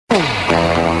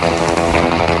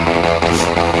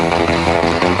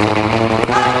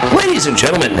Ladies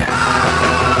and gentlemen,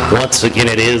 once again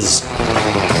it is,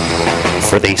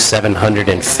 for the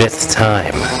 705th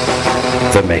time,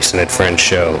 the Mason and Friends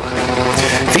Show.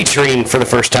 Featuring, for the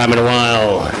first time in a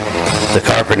while, the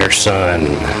Carpenter's Son.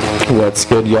 What's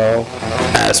good, y'all?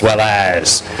 As well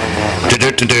as,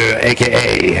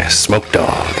 a.k.a. Smoke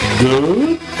Dog.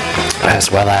 Good? As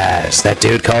well as, that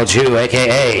dude called you,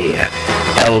 a.k.a.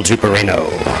 El Duperino.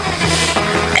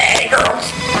 Hey,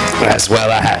 girls. As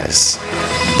well as,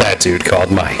 that dude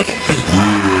called Mike.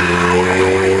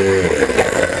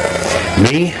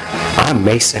 Me, I'm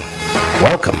Mason.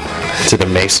 Welcome to the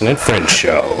Mason and Friends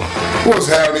Show. What's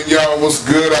happening, y'all? What's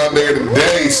good out there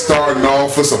today? Starting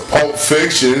off with some Pulp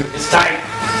Fiction. It's tight.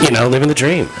 You know, living the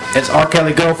dream. It's R.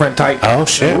 Kelly girlfriend type. Oh,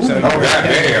 shit. Oh,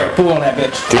 goddamn. Pull on that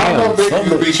bitch. I don't think you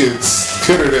could be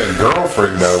considered a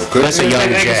girlfriend, though. That's a young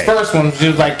His Jay. first one, she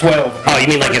was like 12. Oh, you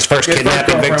mean like his first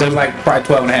kidnapping girlfriend victim? was like probably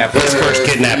 12 and a half. His first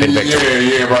kidnapping victim.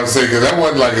 Yeah, about to say, because that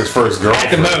wasn't like his first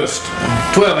At the girlfriend. most.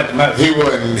 12 at the most. He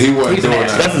wasn't He's doing an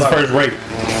ass. that. That's his first rape.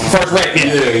 First rape,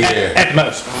 yeah. Yeah. At the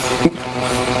most.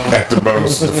 At the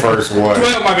most, the first one.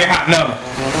 12 might be a hot number.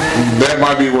 That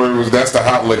might be where it was. That's the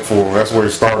hot lick for him. That's where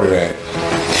it started at.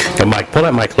 Hey, Mike, pull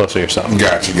that mic closer to yourself.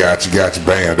 Gotcha.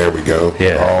 Bam, there we go.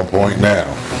 Yeah. On point now.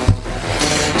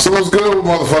 So what's good with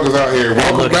motherfuckers out here?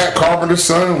 Welcome back, Carpenter's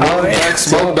Son. Welcome back,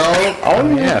 Smoke Dog.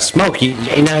 Oh, yeah, Smoke. You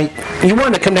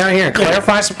wanted to come down here and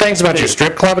clarify some things about your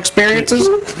strip club experiences?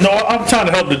 No, I'm trying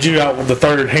to help the Jew out with the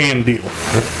third hand deal.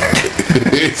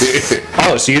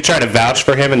 Oh, so you're trying to vouch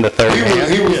for him in the third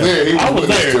hand? He was there. He I was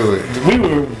witness there. to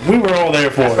it. We were all there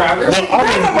for it. Right. Well,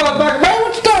 Motherfucker, man,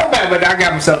 what you talking about? But I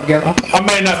got myself together. I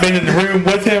may not have been in the room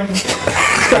with him.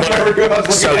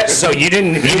 So you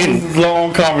didn't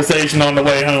Long conversation on the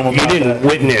way home about that.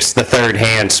 witness the third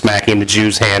hand smacking the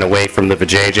Jew's hand away from the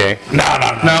vajayjay? No,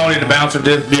 only the bouncer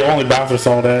did. The only bouncer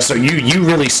saw that. So you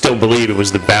really still believe it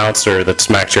was the bouncer that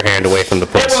smacked your hand away from the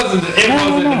puss? It wasn't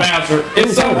the bouncer. It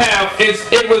somehow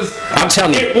it was. I'm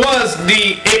telling you. It was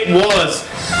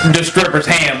the stripper's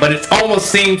hand, but it almost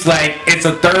seems like it's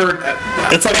a third.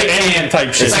 It's like an alien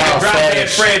type shit. It's like a drop dead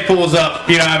Fred pulls up.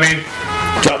 You know what I mean?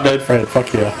 Drop dead Fred.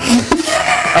 Fuck yeah.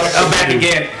 Back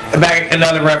again. Back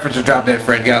another reference to Drop Dead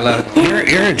Fred. Gotta love it.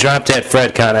 You're a drop dead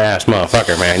Fred kind of ass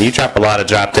motherfucker, man. You drop a lot of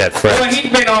drop dead Fred. Well, he's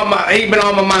been on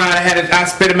my mind. I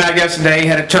spit him out yesterday.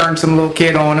 Had to turn some little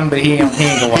kid on him, but he ain't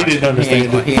gonna watch it. He didn't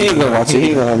understand it. He ain't gonna watch it. He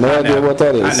ain't gonna have no idea what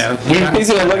that is. I know. He's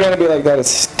gonna look at it and be like, that is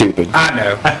stupid. I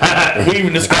know. We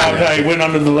even described how he went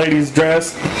under the lady's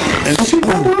dress and she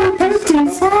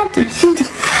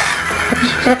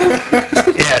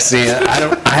Yeah, see,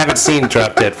 I haven't seen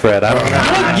Drop Dead Fred. I don't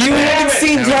know. You haven't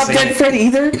seen Drop Dead Fred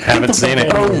either? Haven't seen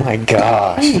it. Oh my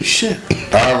gosh. oh shit.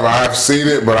 I've seen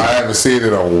it, but I haven't seen it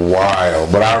in a while.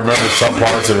 But I remember some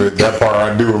parts of it. That part,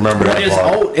 I do remember that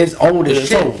part. It's old as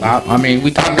shit. I mean,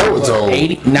 we I talking know about it's what, old.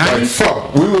 80, Like, 90?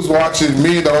 fuck. We was watching,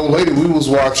 me and the old lady, we was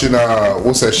watching,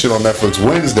 what's that shit on Netflix?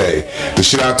 Wednesday. The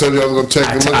shit I told you I was going to take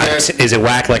a look at. Is it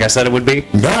whack like I said it would be?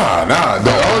 Nah.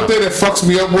 The only thing that fucks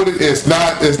me up with it is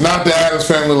not the Addams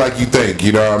Family like you think.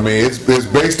 You know what I mean? It's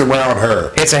based around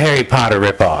her. It's a Harry Potter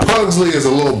ripoff. Pugsley is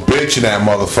a little bitch in that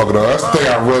motherfucker though. That's the thing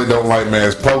I really don't like, man.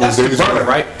 Is Pugsley. That's the brother,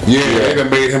 right? Yeah, they done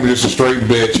made him just a straight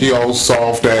bitch. He old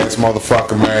soft ass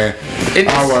motherfucker, man.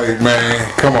 I'm like,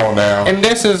 man, come on now. And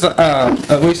this is, what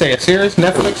do you say, a series?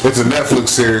 Netflix? It's a Netflix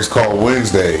series called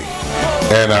Wednesday,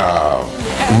 and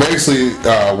basically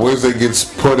Wednesday gets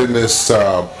put in this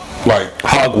like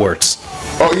Hogwarts.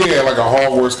 Oh yeah, like a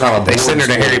Hogwarts kind of. They send her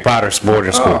to Harry Potter's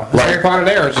boarding school. Is Harry Potter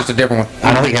there or is it just a different one?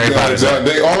 I don't think Harry Potter's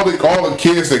there. All the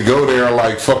kids that go there are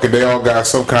like fucking. They all got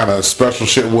some kind of special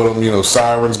shit with them. You know,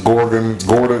 sirens, gorgons,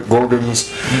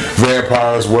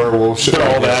 vampires, werewolves, shit.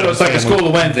 All that. So it's like a school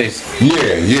of Wednesdays.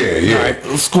 Yeah. Right.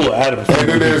 School of Adams. And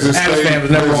then there's this Addams thing. Family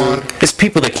was never on. It's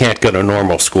people that can't go to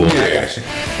normal school. Yeah.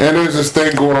 And there's this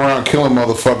thing going around killing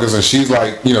motherfuckers, and she's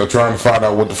like, you know, trying to find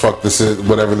out what the fuck this is,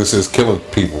 whatever this is, killing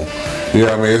people. You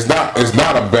know what I mean? It's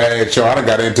not a bad show. I done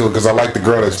got into it because I like the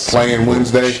girl that's playing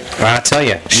Wednesday. I tell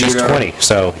you, she's 20,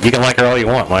 so you can like her all you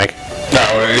want, Mike. No,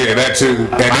 yeah, that too.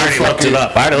 And I already looked it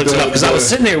up. Because I was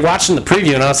sitting there watching the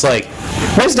preview and I was like,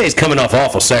 Wednesday's coming off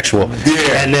awful sexual.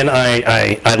 Yeah. And then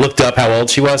I looked up how old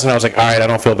she was and I was like, all right, I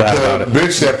don't feel bad about it. The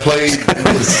bitch that played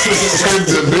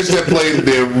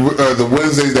the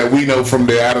Wednesdays that we know from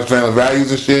the Addams Family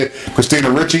Values and shit, Christina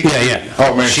Ricci. Yeah.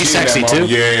 Oh man, she's in that sexy too.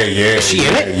 Yeah. Is she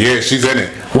in it? Yeah, she's in it.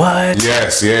 What?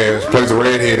 Yes, yeah. Plays a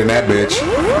redhead in that bitch.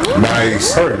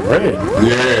 Nice. Her red.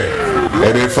 Yeah.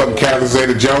 And then fucking Catherine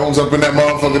Zeta-Jones up in that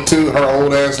motherfucker too. Her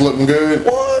old ass looking good.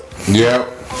 What? Yep.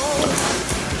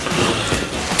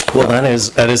 Well,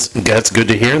 that's good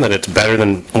to hear that it's better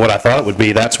than what I thought it would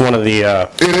be. That's one of the.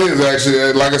 It is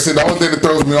actually. Like I said, the only thing that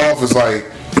throws me off is like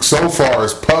so far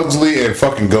is Pugsley and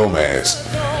fucking Gomez.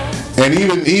 And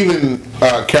even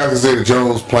Catherine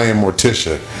Zeta-Jones playing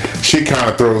Morticia, she kind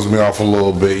of throws me off a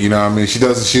little bit. You know what I mean?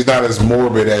 She's not as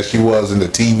morbid as she was in the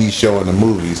TV show and the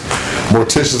movies.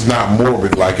 Morticia's not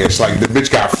morbid like it. It's like the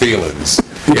bitch got feelings.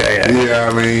 Yeah. You know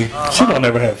what I mean? She don't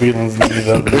ever have feelings.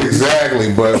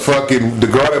 Exactly, but fucking the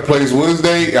girl that plays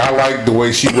Wednesday, I like the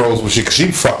way she rolls with shit, cause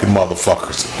she fucking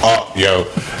motherfuckers up, yo.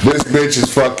 This bitch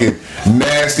is fucking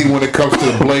nasty when it comes to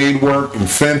the blade work and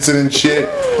fencing and shit,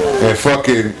 and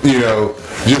fucking, you know,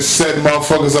 just setting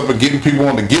motherfuckers up and getting people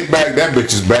on the get back. That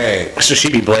bitch is bad. So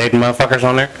she be blading motherfuckers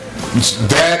on there?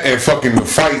 That and fucking the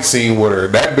fight scene with her.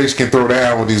 That bitch can throw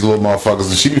down with these little motherfuckers,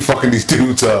 and she be fucking these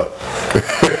dudes up.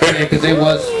 Yeah, because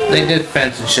they did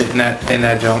fence and shit in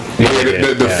that jump.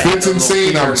 Yeah, the fencing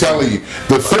scene, I'm telling you,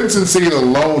 the fencing scene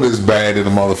alone is bad in the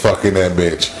motherfucking that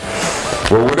bitch.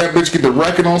 Well, when that bitch get to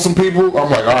wrecking on some people, I'm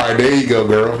like, all right, there you go,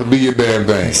 girl. Do your damn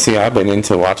thing. See, I've been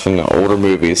into watching the older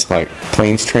movies like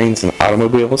Planes, Trains, and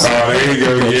Automobiles. Oh, there you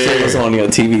go, It was yeah. on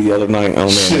TV the other night. Oh man.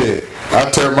 Shit. I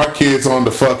turned my kids on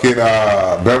to fucking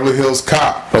Beverly Hills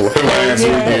Cop last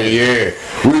weekend.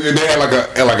 Yeah, they had like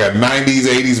a 90s,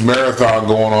 80s marathon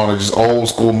going on of just old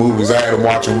school movies. I had to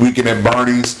watch a Weekend at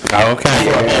Bernie's. Oh,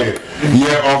 okay.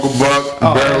 Yeah, Uncle Buck,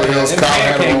 Beverly Hills Cop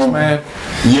had them on. Man.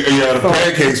 Yeah, the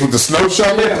pancakes with the snow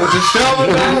shovel. Yeah, with the shovel,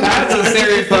 that's a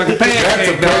serious fucking pancake. That's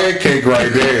a pancake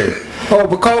right there. Oh,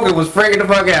 but Kogan was freaking the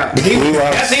fuck out.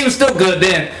 He was still good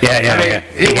then. Yeah.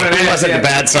 He wasn't the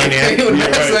bad son yet. He was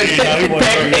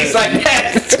pancakes like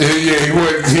that. Yeah,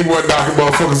 he wasn't knocking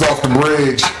motherfuckers off the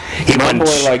bridge. My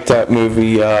boy liked that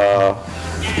movie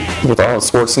with Arnold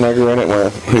Schwarzenegger in it, where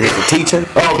he was a teacher.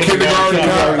 Oh, kindergarten.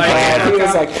 He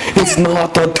was like, "It's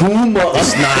not a tumor."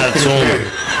 It's not a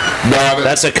tumor.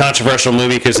 That's a controversial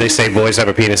movie because they say boys have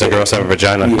a penis and girls have a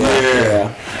vagina.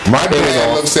 Yeah. My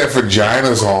dad looks at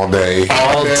vaginas all day.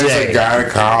 All My dad's day. a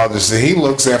gynecologist, and he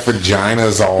looks at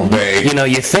vaginas all day. You know,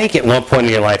 you think at one point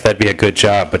in your life that'd be a good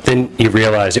job, but then you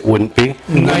realize it wouldn't be.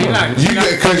 No, you're not.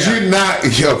 Because you're not,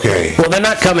 okay. Well, they're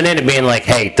not coming in and being like,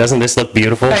 hey, doesn't this look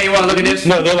beautiful? Hey, you want to look at this?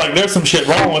 No, they're like, there's some shit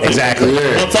wrong with Exactly.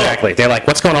 it. What's up? Exactly. They're like,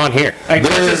 what's going on here? Like,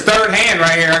 that's his third hand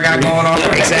right here I got going on.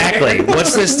 Exactly.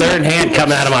 What's this third hand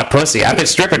coming out of my pussy? I've been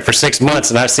stripping for 6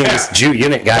 months, and I've seen this Jew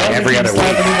unit guy every other week.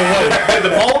 Did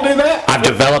the pole do that? I've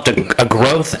developed a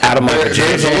growth out of my There's a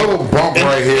vagina. little bump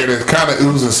right here that's kind of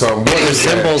oozing something. What It is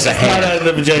that? resembles a Not hand. out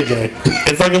of the JJ.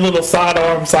 It's like a little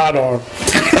sidearm.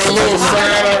 A little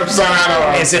side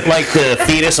arm. Is it like the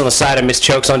fetus on the side of Miss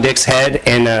Chokes on Dick's head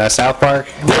in South Park?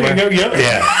 There you go, yep.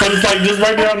 Yeah. But it's like just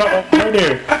right there, right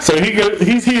there. So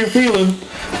he's here feeling.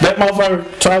 That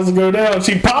motherfucker tries to go down.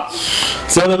 She pops.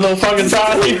 So the little fucking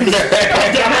side.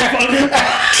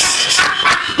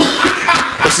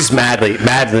 This is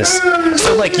madness.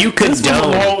 So like you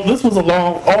condone. This was a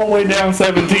long, all the way down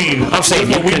 17. I'm saying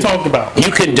That's what we talked about.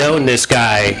 You condone this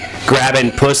guy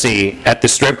grabbing pussy at the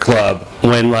strip club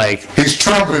when like He's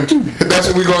trumping. That's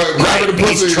what we go grabbing the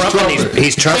pussy.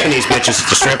 he's trumping these bitches at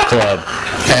the strip club,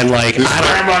 and like He's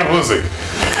grabbing by the pussy.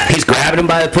 he's grabbing them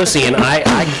by the pussy, and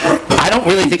I don't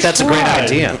really think that's a great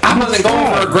idea. I wasn't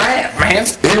going for a grab, man.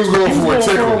 He was going for a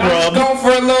tickle. I was going for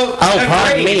a little. Oh,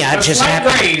 pardon me, I just had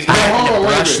to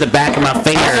brush the back of my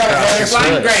finger across his Slight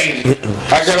foot. graze.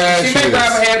 I gotta ask She you may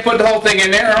grab her this. hand, put the whole thing in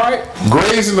there, all right?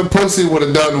 Grazing the pussy would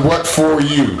have done what for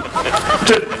you?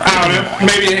 I don't know.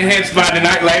 Maybe enhanced by the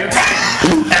night later.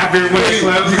 After when it You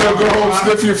closed. gonna go home,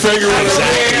 sniff your finger with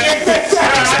it?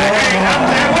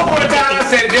 At one point in time, I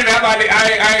said, Jimmy, I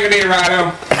ain't gonna need a ride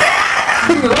home.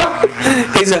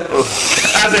 He's a.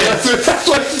 I said, That's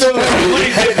what he's doing. what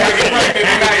he said,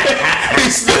 tonight.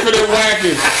 He's sniffing and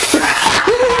whacking.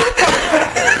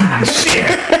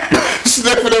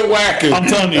 Sniffing and whacking. I'm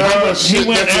telling you, Shit, he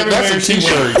went that's everywhere a she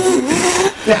t-shirt.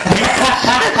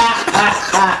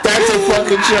 That's a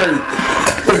fucking shirt.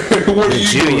 What are The you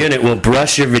Jew doing? unit will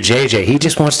brush your vajayjay. He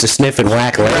just wants to sniff and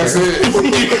whack That's later. it.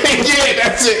 Yeah,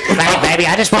 that's it. Hey, baby,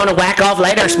 I just want to whack off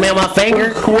later and smell my finger.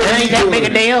 It ain't that big a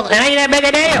deal. It ain't that big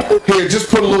a deal. Here, just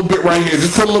put a little bit right here.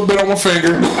 Just put a little bit on my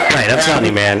finger. Right, I'm telling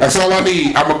you, man. That's all I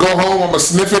need. I'm gonna go home. I'm gonna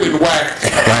sniff it and whack.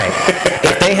 Right.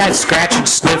 If they had scratch and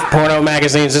sniff porno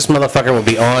magazines, this motherfucker would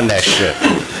be on that shit.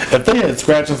 If they had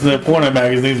scratches in their porno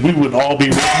magazines, we would all be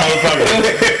rich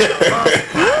motherfuckers.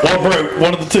 Or broke,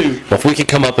 one of the two. Well, if we could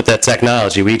come up with that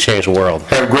technology, we'd change the world.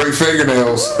 Have great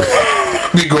fingernails.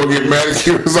 We go get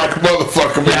manicures like a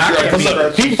motherfucker. Yeah, I can't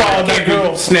Look, he followed that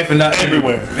girl sniffing up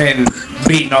everywhere. and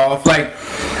beating off. Like,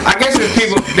 I guess there's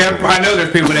people. I know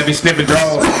there's people that be sniffing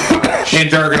draws. and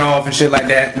jerking off and shit like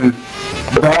that, and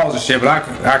balls and shit. But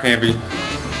I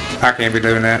can't be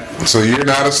doing that. So you're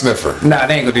not a sniffer. Nah,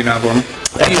 they ain't gonna do nothing for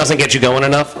me. That doesn't get you going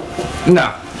enough?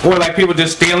 No. Or like people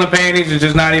just stealing panties and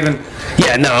just not even.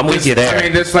 Yeah, no, I'm with you there. I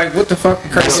mean, just like what the fuck,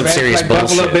 crazy some man? serious like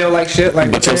bullshit. Buffalo Bill, like shit,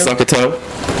 like. But you'll suck a toe?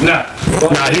 Nah.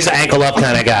 No, he's an ankle up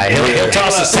kind of guy. He'll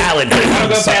toss a salad. But I'm gonna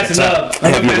go suck pass it it up. up.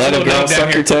 Have you let a girl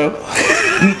suck your toe?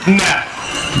 Nah.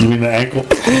 You mean the ankle?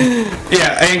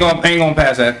 Yeah, I ain't gonna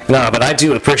pass that. No, but I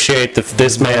do appreciate that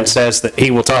this man says that he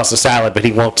will toss a salad, but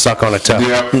he won't suck on a toe.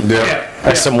 Yep.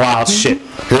 That's some wild shit.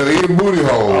 He'll eat a booty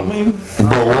hole,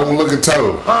 but won't look at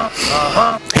toe.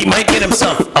 He might get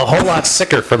himself a whole lot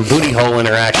sicker from booty hole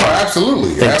interaction Oh,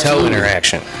 absolutely. than toe absolutely.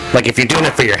 interaction. Like if you're doing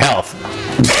it for your health.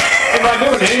 Am I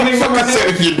doing anything for Fuck I said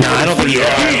myself? if you No, I don't think you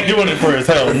He ain't doing it for his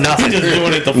health. Nothing. He's just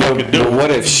doing it to fucking do But it.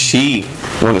 what if she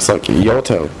want to suck your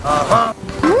toe?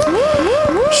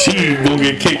 She gonna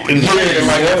get kicked in the Yeah, face.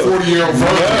 like a 40-year-old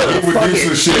virgin, he would do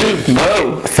some shit.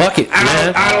 No. Fuck it,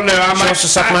 man. I don't know. I She might wants to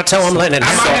suck my toe, I'm letting it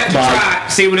I might have to try,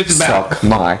 see what it's about. Suck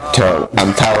my toe.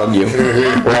 I'm telling you.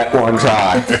 Let one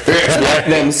try. Let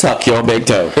them suck your big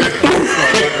toe.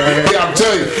 Yeah, I'm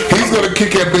telling you, he's gonna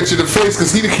kick that bitch in the face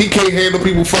because he can't handle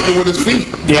people fucking with his feet.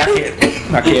 Yeah,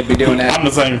 I can't be doing that. I'm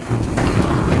the same.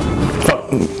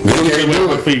 Fuck. He can't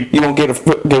do it. Feet. You don't get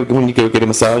when you go get a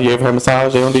massage. You ever had a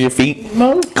massage? They don't do your feet?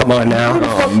 No. Come on now. Oh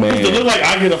Does it man. look like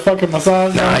I get a fucking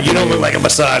massage? Nah, you don't look like a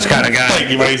massage kind of guy. Thank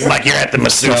you, Mason. Like you're at the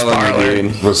masseuse Telling you, parlor.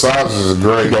 dude. Massages are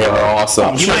great. They are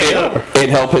awesome. You might go. It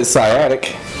helped his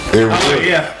sciatic. It Oh really-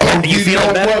 yeah, You You feeling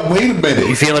know better? what? Wait a You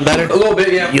minute. feeling better? a little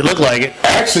bit. Yeah. You look like it.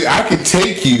 Actually, I can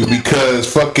take you because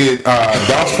fucking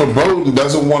Das Verboten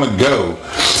doesn't want to go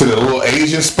to the little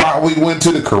Asian spot we went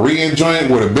to, the Korean joint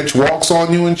where the bitch walks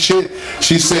on you and shit.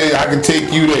 She said I can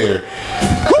take you there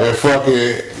and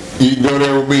fucking you can go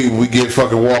there with me. We get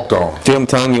fucking walked on. Dude, I'm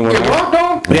telling you, when Get walked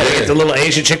on. Yeah, they get the little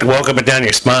Asian chick to walk up and down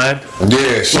your spine.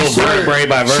 Yeah, she Little swears, vertebrae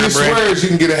by she vertebrae. swears you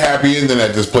can get a happy ending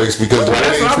at this place because the way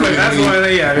That's they what I'm. treated That's me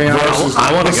what. Yeah. I mean, versus-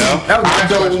 I wanna go. I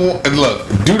don't want. And look,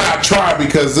 do not try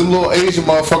because them little Asian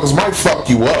motherfuckers might fuck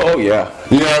you up. oh yeah.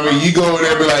 You know what I mean? You go over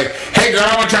there and be like, hey girl,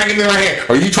 I want to try to get in my hand.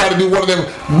 Or you try to do one of them,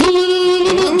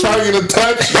 try to get a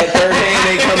touch. That third hand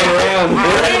ain't coming around.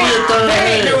 Maybe a third They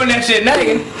ain't hand. doing that shit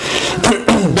naked.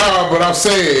 No, but I'm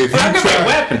saying, if you That could be a try,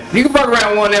 weapon. You can fuck around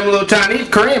with one of them little Chinese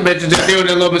Korean bitches just doing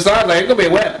their little massage. Like it could be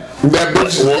a weapon, that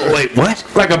bitch, Wait, what?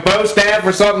 like a bow staff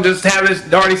or something. Just have this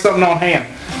already something on hand.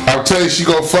 I'll tell you, she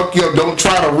gonna fuck you up. Don't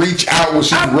try to reach out when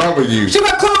she's rubbing you. She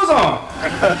got clothes on.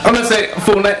 I'm gonna say,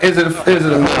 fool. Is it a?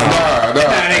 Nah, Nah,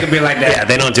 it ain't gonna be like that. Yeah,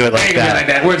 they don't do it It like ain't gonna be like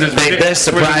that. that. We're just They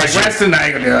surprise you. resting. I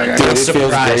ain't gonna do it like Dude, that. it feels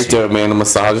surprise great you. to man. The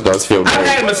massage does feel I've had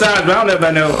great. a massage, but I don't know if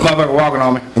I know motherfucker walking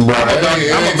on me. Bro, I'm it a bony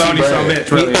ain't son too of a bad.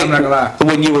 bitch. Really, I'm not gonna lie.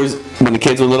 When the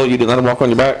kids were little, you didn't let them walk on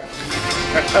your back.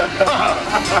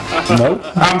 Nope.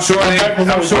 I'm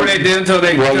sure they did until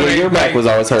they, Well, until they your back like, was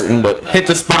always hurting, but hit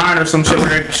the spine or some shit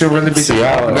where it should really be. see,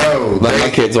 I don't No, let my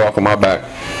they- kids walk on my back.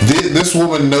 This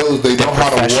woman knows they know how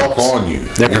to walk professionals. on you.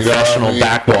 They're You know what I professional mean?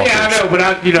 back walkers. Yeah, I know, but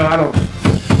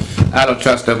I don't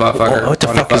trust that motherfucker. What the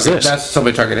on fuck is this? That's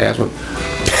somebody trying to get ass with.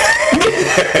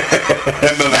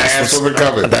 Another ass woman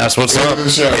coming. That's what's End up. of the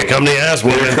show. Here come the ass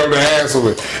Here woman. come the ass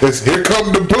woman. Here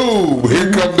come the boob.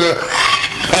 Here come the.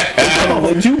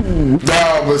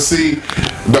 No, but see,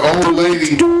 the old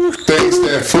lady thinks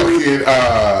that fucking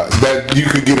that you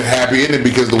could get a happy ending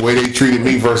because the way they treated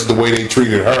me versus the way they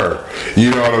treated her.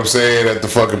 You know what I'm saying at the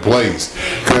fucking place?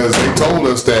 Because they told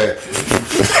us that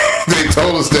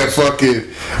fucking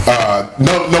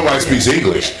nobody speaks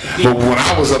English. But when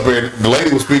I was up there, the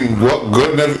lady was speaking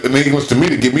good enough in English to me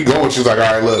to get me going. She was like,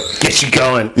 "All right, look." Get you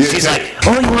going. Yeah, She's yeah. like,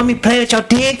 oh, you want me to play with your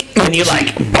dick? And you're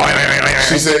like,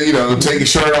 She said, you know, take your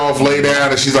shirt off, lay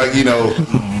down, and she's like, you know,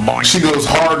 she goes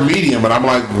hard medium, and I'm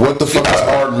like, what the fuck is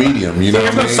hard medium? You know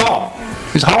There's what I no mean? soft.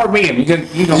 It's hard medium. You can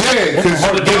Yeah, because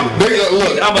I'm a jump.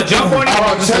 look, I'm a jump on you.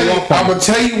 I'm gonna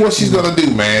tell you what she's gonna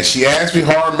do, man. She asked me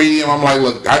hard medium. I'm like,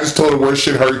 look, I just told her where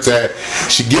shit hurts at.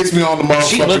 She gets me on the motherfucking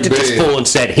she looked at this bed. fool and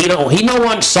said, he don't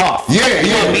want soft. Yeah,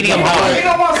 medium hard. You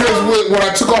don't want Because when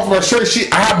I took off my shirt, she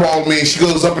eyeballed me and she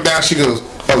goes up and down. She goes,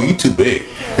 "Oh, you too big."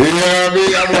 You know what I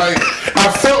mean? I'm like,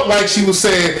 I felt like she was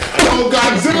saying, "Oh,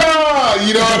 Godzilla,"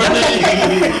 you know what I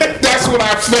mean? That's what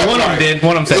I felt. One of them like. did.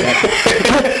 One of them said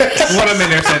that. One of them in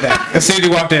there said that. As soon as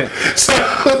you walked in. So,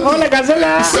 Hola,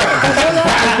 Godzilla.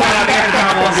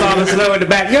 I saw the snow in the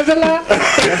back. Godzilla.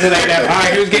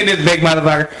 Alright, who's getting this big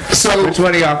motherfucker? so Which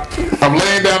one of y'all? I'm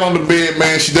laying down on the bed,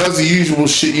 man. She does the usual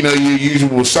shit, you know, your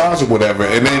usual massage or whatever,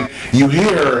 and then you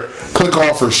hear her click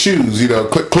off her shoes, you know,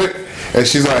 click, click. And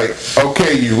she's like,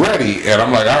 okay, you ready? And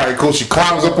I'm like, all right, cool. She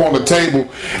climbs up on the table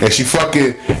and she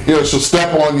fucking, she'll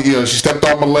step on, she stepped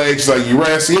on my leg. She's like, you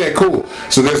ready? I said, yeah, cool.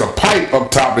 So there's a pipe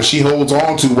up top that she holds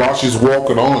on to while she's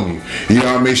walking on you. You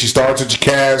know what I mean? She starts at your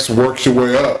calves, works your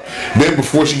way up. Then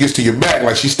before she gets to your back,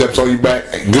 like she steps on your back,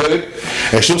 good.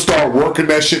 And she'll start working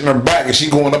that shit in her back and she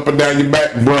going up and down your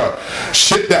back, bruh.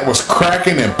 Shit that was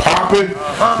cracking and popping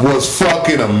was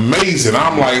fucking amazing.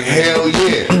 I'm like, hell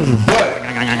yeah. But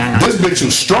this bitch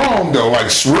was strong though,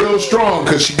 like real strong,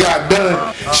 because she got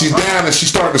done. She's down and she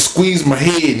started to squeeze my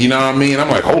head, you know what I mean? I'm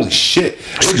like, holy shit.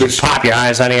 She just pop your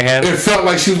eyes out of your head? It felt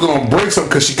like she was going to break something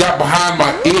because she got behind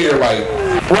my ear, like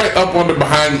right up under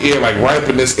behind the ear, like right up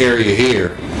in this area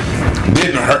here.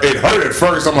 Didn't hurt. It hurt at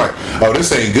first. I'm like, oh,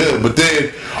 this ain't good. But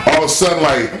then all of a sudden,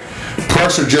 like,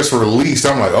 pressure just released.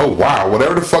 I'm like, oh wow,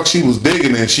 whatever the fuck she was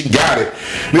digging in, she got it.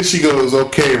 Then she goes,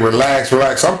 okay, relax.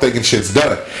 I'm thinking shit's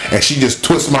done. And she just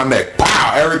twists my neck.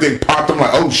 Pow! Everything popped. I'm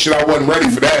like, oh shit, I wasn't ready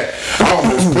for that. I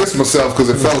almost pissed myself because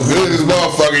it felt good as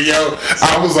motherfucker, yo.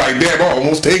 I was like, damn, I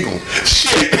almost tingled.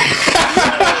 Shit.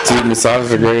 Dude,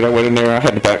 massages are great. I went in there, I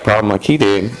had the back problem like he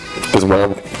did. Because,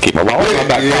 well, keep my wallet in my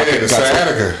back pocket. The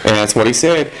sciatica. And that's what he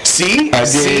said. See? I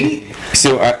did.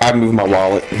 So I moved my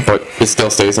wallet, but it still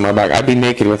stays in my bag. I'd be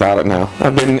naked without it now.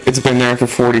 It's been there for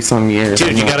 40-some years.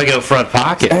 Dude, you gotta go front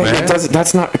pocket, man.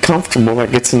 That's not comfortable.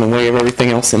 That gets in the way of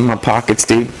everything else in my pockets,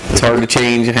 dude. It's hard to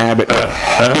change a habit.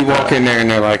 You walk in there and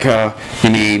they're like, you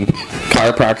need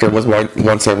chiropractor. Was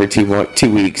once every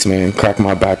 2 weeks, man. Cracked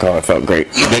my back off. It felt great.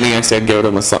 Then he said, go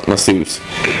to masseuse.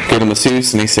 Go to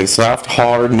masseuse, and he said, soft,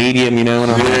 hard, medium, and I'm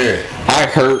like, I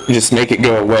hurt, just make it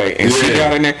go away. And she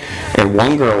got in there, and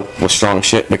one girl was strong as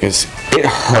shit because it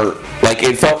hurt. Like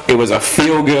it was a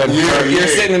feel good hurt. You're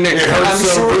sitting in there. I'm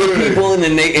sure the people in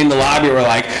the lobby were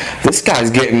like, "This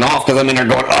guy's getting off," because I'm in there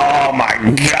going, "Oh my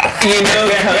god,"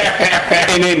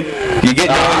 And then you get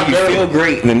done, you feel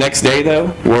great. And the next day though,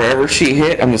 wherever she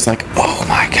hit, I'm just like, "Oh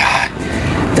my god."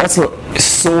 That's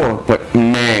sore, but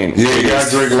man. Yeah, you gotta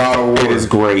drink a lot of water. It is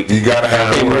great. You gotta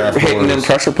have hitting them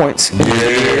pressure points.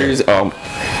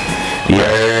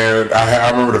 Man, I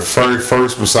remember the very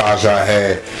first massage I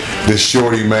had. This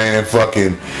shorty, man,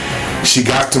 fucking, she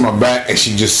got to my back and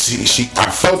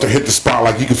I felt her hit the spot,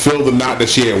 like you could feel the knot that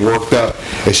she had worked up,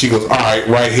 and she goes, all right,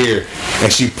 right here,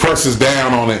 and she presses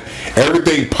down on it.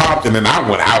 Everything popped, and then I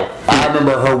went out. I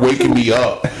remember her waking me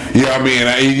up. You know what I mean?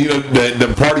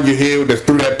 The part of your head that's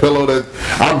through that pillow that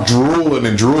I'm drooling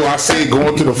and drool. I see it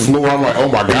going to the floor. I'm like, oh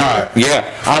my god. Yeah.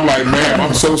 I'm like, ma'am,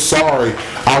 I'm so sorry.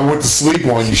 I went to sleep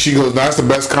on you. She goes, that's the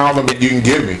best compliment you can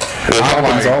give me. It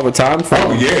happens all the time.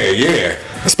 Oh yeah.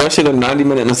 Especially the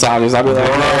 90-minute massages. I'll be like,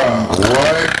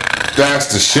 what?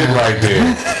 That's the shit right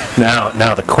there.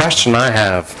 Now the question I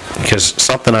have, because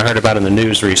something I heard about in the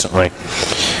news recently,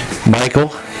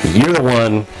 Michael, you're the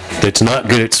one that's not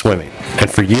good at swimming,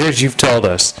 and for years you've told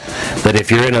us that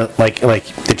if you're in a like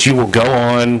that you will go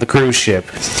on the cruise ship,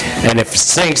 and if it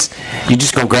sinks, you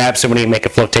just gonna grab somebody and make a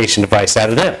flotation device out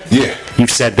of them. Yeah.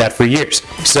 You've said that for years.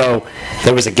 So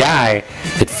there was a guy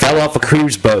that fell off a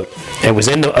cruise boat and was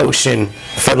in the ocean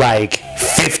for like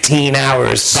 15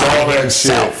 hours Saw by that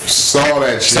himself.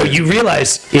 shit. So you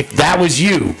realize if that was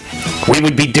you, we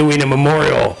would be doing a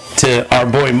memorial to our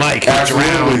boy Mike, who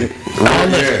drowned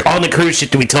on the cruise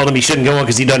ship. We told him he shouldn't go on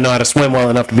because he doesn't know how to swim well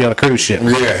enough to be on a cruise ship.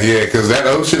 Yeah, because that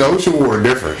ocean water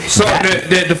different. So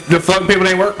the floating people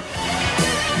ain't work?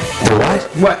 The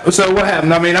what? So what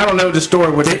happened? I mean, I don't know the story.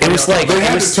 It was like they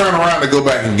had to turn around to go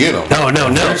back and get him. No.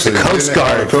 The Coast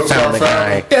Guard found the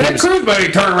guy. Yeah, that cruise boat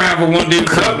ain't turned around for one dude.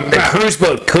 The cruise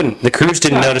boat couldn't. The cruise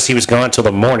didn't notice he was gone until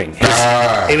the morning.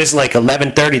 It was like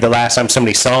 11:30 the last time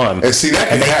somebody saw him. And see, that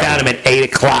they found him at 8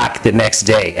 o'clock the next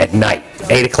day at night.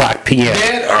 8 o'clock p.m.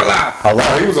 Dead or alive?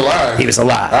 Oh, he was alive. He was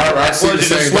alive. I see the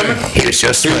same thing. He was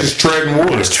just swimming. He was treading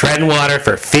water. He was treading water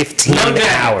for 15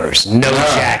 hours. No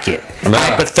jacket.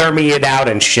 Hypothermia it out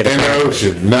and shit. In the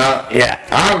ocean. Nah. Yeah.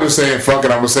 I'm just saying, fuck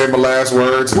it. I'm going to say my last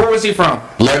words. Where was he from?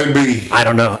 Let it be. I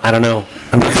don't know.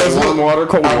 Because warm water,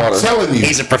 cold water. I'm telling you.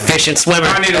 He's a proficient swimmer.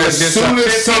 I need to look this up.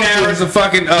 15 hours of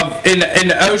fucking in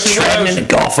the ocean. Treading in the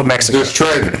Gulf of Mexico. Just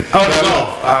treading. Oh, the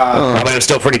Gulf. But it was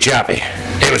still pretty choppy.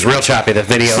 It was real choppy, the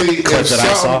video clip that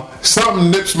I saw.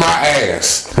 Something nips my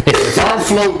ass. If I'm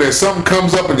floating and something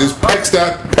comes up and just pecks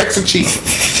a cheek,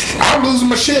 I'm losing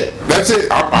my shit. That's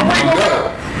it. I'm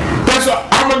done. That's what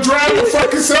I'm gonna drown the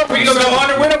fucking self. You gonna go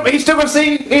under with him? He's still gonna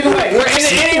see either way.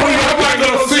 I'm not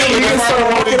gonna feel it if I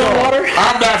don't want to go.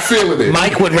 I'm not feeling it.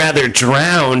 Mike would rather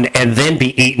drown and then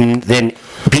be eaten than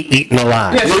be eaten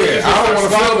alive. Yeah, Yeah, I don't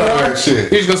want to feel that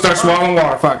shit. You're just gonna start swallowing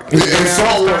water. Fuck it. And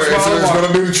salt water, so it's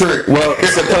gonna do the trick. Well,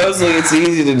 supposedly it's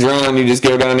easy to drown. You just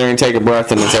go down there and take a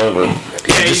breath, and it's over.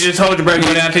 Yeah, you just hold your breath,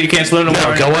 go down until you can't swim no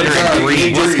more. Go under and You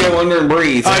breathe. just go under and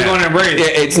breathe. Oh, you go under and breathe.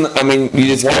 Yeah, it's. I mean, you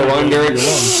just go under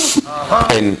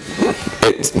and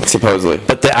it's supposedly.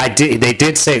 But they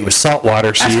did say it was salt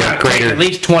water, so That's you gotta have take greater. at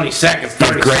least 20 seconds,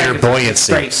 30 greater seconds.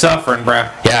 buoyancy. Straight suffering, bro.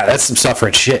 Yeah, that's some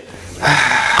suffering shit.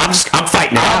 I'm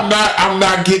fighting it out. I'm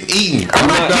not getting eaten. I'm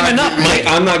not giving up, Mike.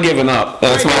 I'm not giving up.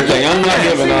 That's my thing. I'm not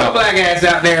giving See no up. black ass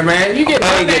out there, man. You get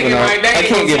I ain't butt giving naked up. like that, I you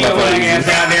can't ain't see give no up black easy. ass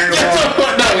out there in the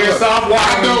water. No, You're soft water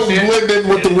I go and shit. blending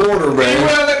with the water, You man.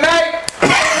 will at night.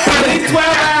 At least 12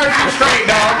 hours you straight,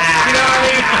 dog. You know what I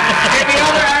mean? And the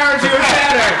other hours you a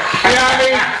shadow. You know what I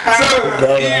mean?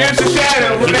 So you're just a shadow.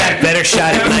 You got better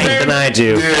shot at night than I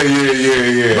do.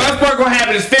 Yeah. Most part gonna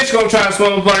happen is fish gonna try to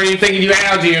swim up under you thinking you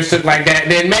algae or something like that.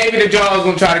 Then maybe the jaw's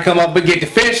gonna try to come up but get the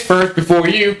fish first before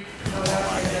you.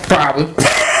 Probably.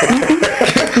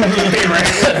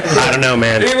 I don't know,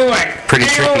 man. Either way. Pretty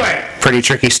Either tricky. way. Pretty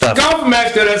tricky stuff. Going from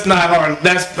Mexico, that's not hard.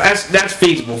 That's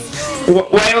feasible.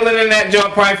 Whaling in that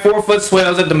junk, probably 4 foot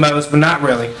swells at the most, but not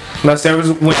really. Unless there was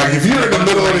wind. Like if you're in the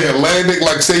middle of the Atlantic,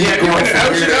 like say Yeah, you're going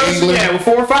from here to England. yeah, with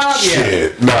 4 or 5, yeah.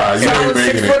 Shit, nah, you ain't Solid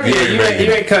making 6 it. foot, You yeah, ain't you making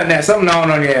it. ain't cutting that. Something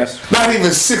on your ass. Not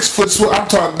even 6 foot swim. I'm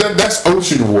talking. That's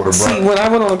ocean water, bro. See, when I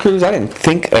went on a cruise, I didn't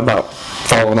think about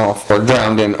falling off or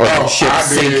drowning or the ship I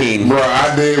sinking. did, bro.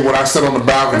 I did when I sat on the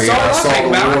balcony That's all and I I saw think the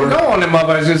about. I water. don't go on them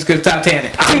motherfuckers just because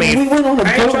Titanic. I mean, we went on a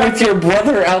I ain't boat trying with to- your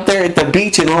brother out there at the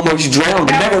beach and almost drowned.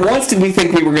 And never once did we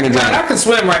think we were going to I drown. can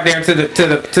swim right there to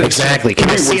the exactly. Can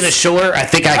I see the shore? I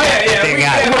think I got it. I think I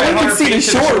got it. Well, we could see the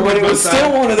shore, but it was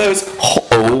still one of those.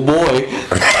 Oh boy!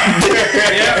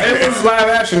 Yeah, it was live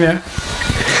action, yeah.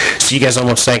 So you guys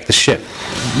almost sank the ship.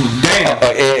 Damn.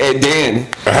 Dan.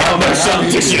 How much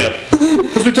Sunk the ship.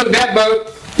 Because we took that boat.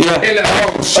 Yeah. And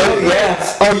Oh shit! Oh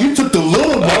yeah. Oh, you took the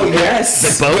little boat. Oh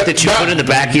yes. The boat that you put in the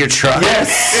back of your truck.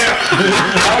 Yes.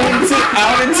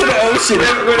 out into the ocean.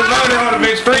 with a motor on the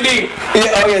bitch, 3 deep.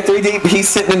 Yeah, oh yeah, 3 deep. He's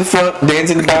sitting in the front,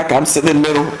 Dan's in the back. I'm sitting in the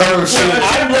middle. Oh shit!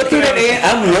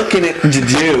 I'm looking at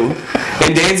Juju,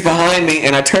 and Dan's behind me,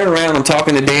 and I turn around. I'm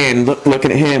talking to Dan,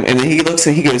 looking at him, and then he looks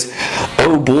and he goes,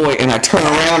 "Oh boy!" And I turn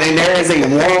around, and there is a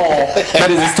wall that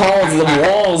is as tall as the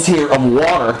walls here of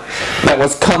water that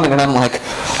was coming, and I'm like,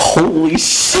 "Holy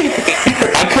shit!"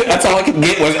 That's all I could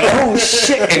get was, "Oh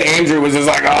shit!" And Andrew was just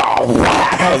like, "Oh wow!"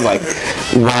 I was like,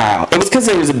 "Wow!" It was because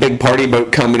there was a big party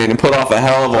boat coming in and put off a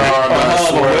hell of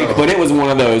a wake, but it was one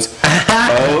of those.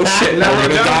 Oh shit! We're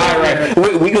gonna die right.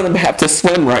 We're gonna have to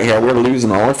swim right here. We're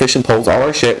losing all our fishing poles, all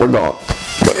our shit. We're gone.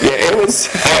 But yeah, it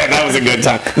was. That was a good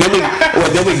time.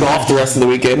 Then we golfed the rest of the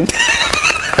weekend.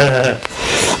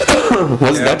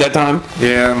 Wasn't that time?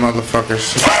 Yeah,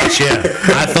 motherfuckers. Yeah,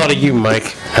 I thought of you,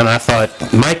 Mike, and I thought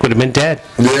Mike would have been dead.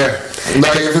 Yeah.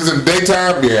 Like if it's in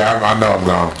daytime, yeah, I know I'm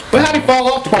gone. But how do you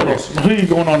fall off the poles? Who you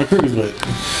going on a cruise with?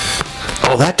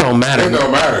 Oh, that don't matter. It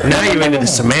don't matter. Now you're into the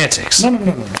semantics. No.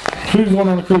 Who you going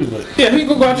on a cruise with? Yeah, he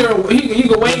could go out there, he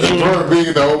could wait. Her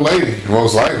being the old lady,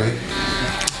 most likely.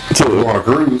 So On a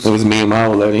cruise. it was me and my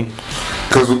old lady.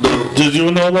 Cause Just you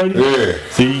and the old lady? yeah.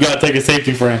 So you gotta take a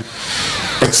safety friend.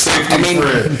 Safety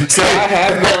friend. So I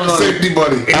have gone on. Safety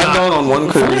buddy. I've gone on one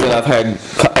cruise that I've had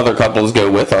other couples go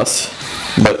with us,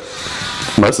 but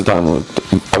most of the time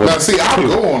I Now would. see, I'll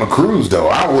go on a cruise though.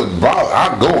 I wouldn't bother.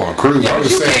 I'd go on a cruise. Yeah, I'm but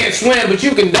just you saying. can't swim, but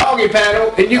you can doggy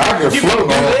paddle, and you I can, can you float can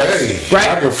do all this, day. right?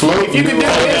 I can float. If you can do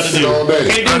all this, shit all day.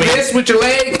 and do this with your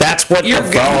leg, That's what you're the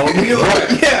good. You're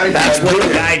like, yeah, That's what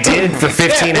the guy did for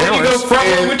 15 yeah, when you go hours.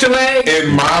 front with your leg. In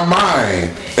my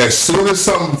mind, as soon as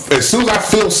I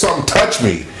feel something touch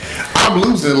me, I'm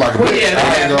losing it like a Well, bitch. yeah,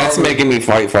 I ain't gonna- That's making me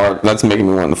fight for. That's making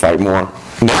me want to fight more.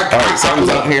 All right, something's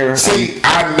up here. See,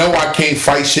 I know I can't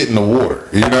fight shit in the water.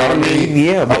 You know what I mean?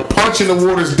 yeah, a but- punch in the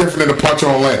water is different than a punch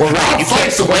on land. Well, right, I'll you fight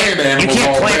can't- some land You animals can't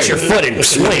all plant day. your foot and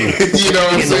swing You know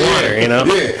what I'm in the saying? water, you know?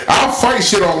 Yeah, I'll fight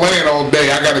shit on land all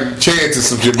day. I got a chance at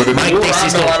some shit, but in Mike the water, thinks I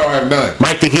he's know gonna- I don't have none.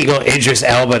 Mike think he gonna Idris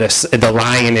Elba the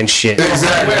lion and shit.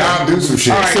 Exactly, I'll do some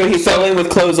shit. So he fell in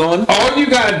with clothes on. All you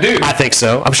gotta do. I think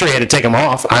so. I'm sure he had to take them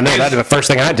off. I know that's the first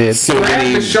thing I did. So Grab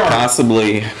did the he shark.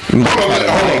 possibly Hold on,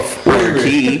 wait or a a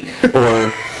key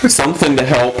or something to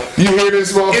help? You hear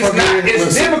this motherfucker?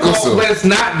 It's difficult, but it's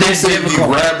not that said you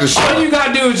difficult. grab the shark. All you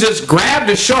gotta do is just grab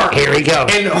the shark. Here we go.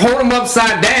 And hold him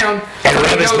upside down. And so rub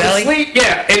he his goes to belly? sleep.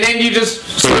 Yeah, and then you just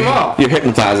swim off. You're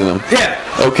hypnotizing him. Yeah.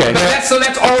 Okay. But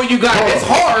that's all you got. It's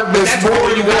hard, but It's that's more all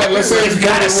than you one. got. Let's say it's You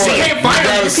gotta more than see one. You can't fight him.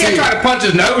 gotta You see can't it. try to punch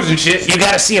his nose and shit. You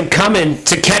gotta see him coming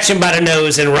to catch him by the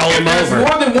nose and roll If him there's over.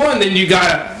 more than one, then you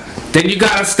gotta then you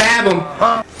gotta stab them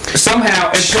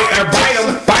somehow and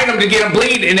bite them to get them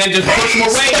bleed, and then just push them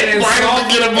away and then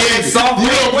soft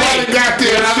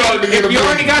If you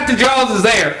already got the jaws is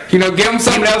there, give them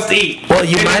something else to eat. Well,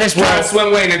 you might as well try to swim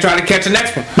away and then try to catch the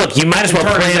next one. Look, you might as well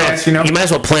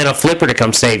plan a flipper to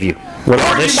come save you. Or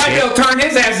you might be able to turn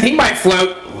his ass and he might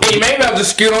float. And you may be able to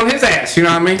scoot on his ass, you know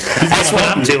what I mean? That's what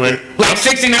I'm doing. Like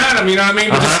 69 of them, you know what I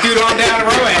mean? But just scoot on down the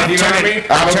road, you know what I mean?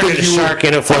 I don't think the shark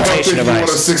into a flotation you want a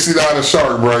device. 69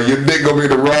 shark, bro. Your dick gonna be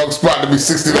in the wrong spot to be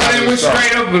 69 Well, then we shark.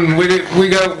 straight up and we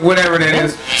go whatever that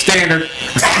is, standard.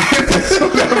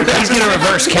 He's gonna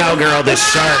reverse cowgirl this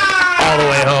shark all the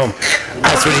way home.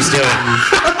 That's what he's doing.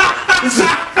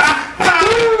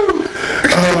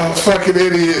 Oh, fucking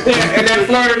idiot. Yeah, and then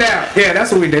float her down. Yeah,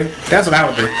 that's what we do. That's what I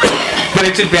would do. But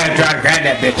it's just bad trying to grab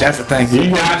that bitch. That's the thing.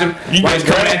 You dodge him. While he's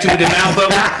coming at you with the mouth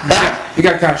open. You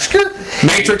got to kind of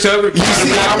matrix over. You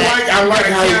see, I like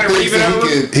how he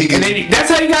thinks he can. And then that's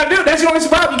how you got to do it. That's the only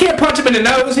survival. You can't punch him in the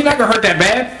nose. He's not going to hurt that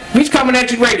bad. If he's coming at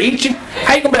you ready to eat you,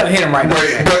 how you going to be able to hit him right now?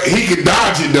 But he can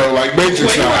dodge it, though, like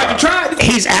Matrix. Well, you have to try it.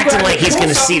 He's acting like he's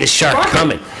gonna see the shark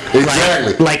coming.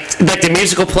 Exactly. Like the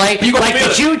musical play. Like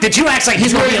did you act like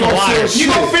he's gonna be in the water? You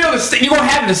gonna feel this. You gonna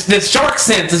have this shark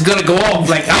sense is gonna go off.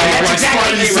 Like that's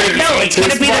exactly what he said. No, it's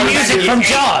gonna be the music from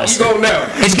Jaws. You gonna know.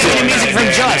 It's gonna be the music from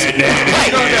Jaws. Right.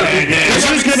 Because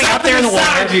who's gonna be out there in the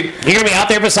water? You're gonna be out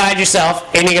there beside yourself,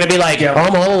 and you're gonna be like, oh,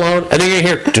 I'm all alone, and then you're gonna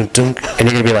hear dunk dunk, and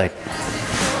you're gonna be like,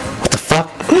 what the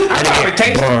fuck? That's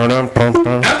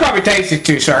probably tasty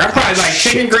too, shark. I'm probably like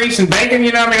chicken grease and bacon,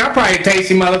 you know what I mean? I'm probably a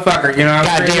tasty motherfucker, you know what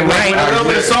I'm saying? Goddamn right. With a little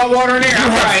bit of salt water in there,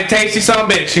 I'm probably a tasty son of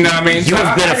a bitch, you know what I mean? You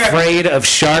have been afraid of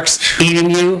sharks eating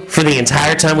you for the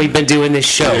entire time we've been doing this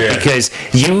show because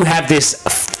you have this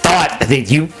thought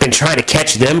that you've been trying to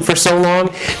catch them for so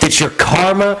long that your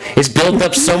karma is built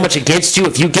up so much against you.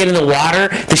 If you get in the water,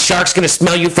 the shark's gonna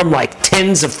smell you from like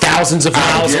tens of thousands of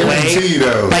miles away.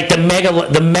 Like the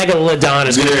megalodon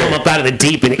is gonna come up out of the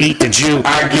deep and eat the Jew.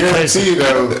 I guarantee you,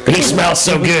 though. He smells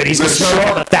so good. He's gonna smell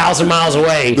from 1,000 miles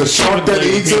away. The shark that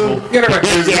eats him. They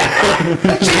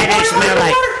smell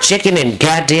like chicken and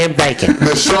goddamn bacon.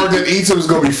 The shark that eats him is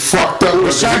gonna be fucked up.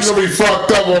 He's gonna be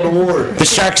fucked up on the water. The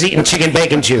shark's eating chicken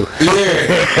bacon Jew.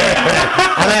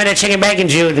 Yeah. I'm having a chicken bacon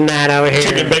Jew tonight over here.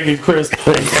 Chicken bacon crisp.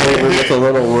 With a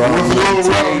little rum.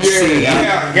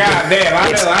 Yeah, goddamn,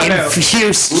 I know.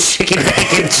 Infused chicken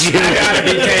bacon Jew. Gotta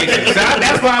be tasty. So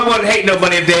that's why I wouldn't hate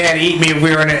nobody if they had to eat me if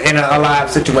we were in a live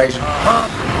situation.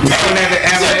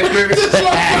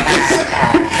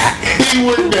 He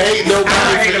wouldn't hate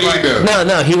nobody for eating him.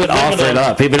 No, he would offer it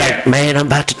up. He'd be like, man, I'm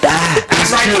about to die.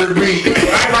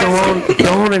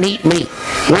 Go on and eat me.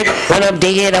 When I'm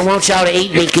dead, I want y'all to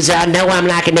eat me because I know I'm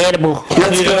like an edible.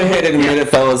 Let's go ahead and admit it,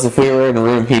 fellas. If we were in a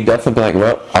room, he'd definitely be like,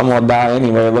 well, I'm going to die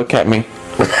anyway. Look at me.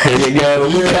 Here you go.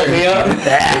 Cut me up.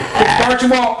 What you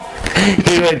want?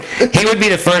 He would be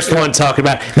the first one talking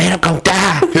about, man, I'm gonna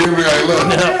die. He'd be like, look.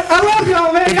 I love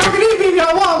y'all, man. Y'all can eat me if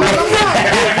y'all want, man. I'm not.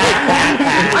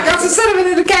 I got some cinnamon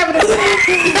in the cabinet.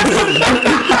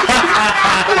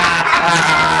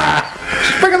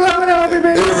 Sprinkle lemon on me,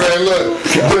 man. Man, look,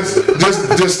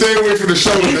 just stay away from the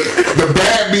shoulder. The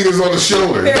bad meat is on the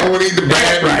shoulder. Don't want to eat the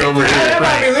bad meat over here. That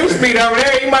might be loose meat over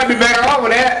there. You might be better off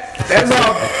with that. That's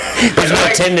all. There's no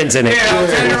tendons in it. Yeah,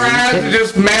 tenderized and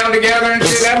just mound together and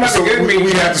shit. That might be good meat.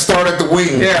 We have to start at the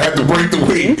wing. Yeah. Have to break the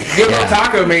wing. Get a little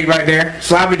taco meat right there.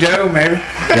 Sloppy Joe, maybe.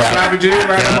 Sloppy Joe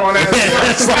right up on that.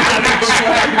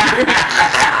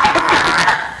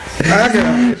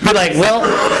 Be like, well,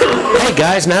 hey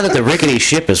guys, now that the rickety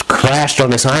ship has crashed on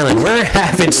this island, we're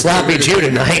having sloppy Jew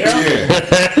tonight. He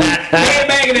ain't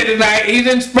making it tonight. He's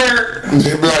in spurt.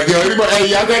 They'd be like, yo, anybody, hey,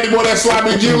 y'all got any more of that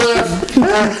sloppy Jew left?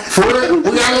 For real?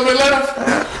 We got a little bit left?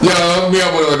 Yo, hook me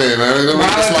up with there, man. A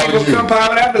lot of people come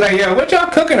popping up and be like, yo, what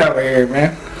y'all cooking over here,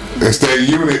 man? It's that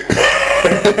unit.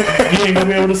 You ain't gonna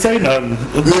be able to say nothing.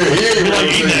 Yeah, You're like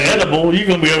eating an edible, you're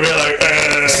gonna be over there like,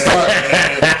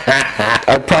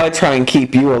 I'd probably try and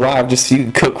keep you alive just so you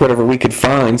could cook whatever we could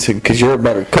find, because you're a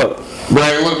better cook.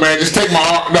 Man, look, man, just take my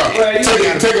arm. No,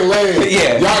 take a leg.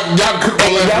 Yeah. Y'all cook my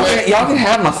left leg. Y'all can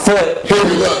have my foot. Here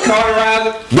we look.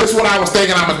 Cauterizer. This is what I was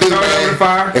thinking I'm gonna do, man.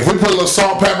 Fire. If we put a little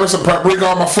salt, pepper, some paprika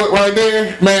on my foot right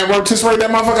there, man, rotisserie that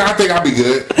motherfucker, I think I'll be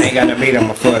good. I ain't got no meat on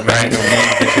my foot, man.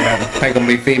 I ain't gonna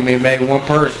be feeding me maybe one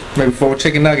person, maybe 4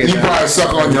 chicken nuggets. You probably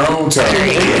suck on your own toe.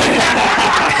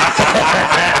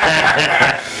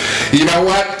 You know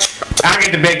what? I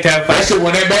get the big toe That fight. shit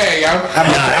wasn't that bad, yo.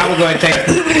 I would go ahead and take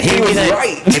it. He was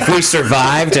right. If we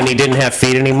survived and he didn't have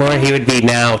feet anymore, he would be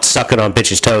now sucking on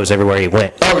bitches' toes everywhere he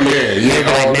went. Oh yeah, yeah.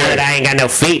 Like, all now that day. I ain't got no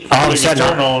feet, all of a sudden,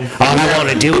 turn on. all I want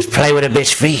to do is play with a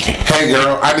bitch feet. Hey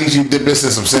girl, I need you to dip this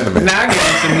in some cinnamon. Now I get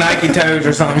you some Nike toes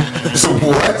or something. Some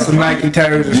what? Some Nike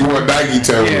toes or You something. want Nike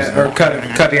toes? Yeah, or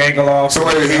cut the ankle off. So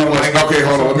wait, he wants. Okay,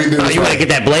 hold on. Let me do Oh, this. you want to right. get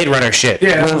that Blade Runner shit?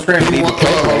 Yeah, that's great. He want,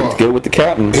 hold on. Go with the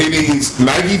captain. He needs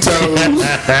Nike toes.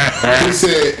 He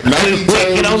said Nike He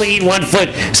can toes. only eat one foot,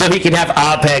 so he can have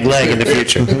a peg leg in the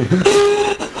future.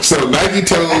 So Nike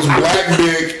toes, black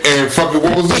dick, and fucking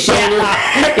what was the shoulder?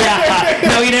 Yeah.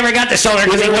 No, he never got the shoulder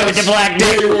because he went with the black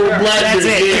Yeah, dick. he went with black That's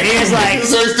dick. it. He was like,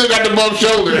 So he still got the bump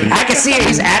shoulder. I can see it.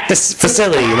 He's at the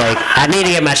facility. Like, I need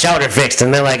to get my shoulder fixed.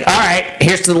 And they're like, all right,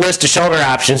 here's the list of shoulder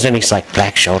options. And he's like,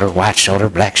 black shoulder, white shoulder,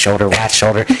 black shoulder, white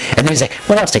shoulder. And then he's like,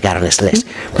 what else they got on this list?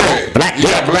 Oh, black dick.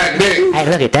 Yeah, black dick. Hey,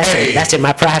 look at that. Hey. That's in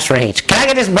my price range. Can I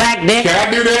get this black dick? Can I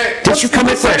do that? Did you come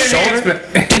in for a shoulder?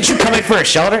 Did you come in for a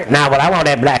shoulder? Nah, well, I want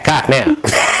that black cock now. Can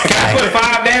I put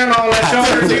 5 down on that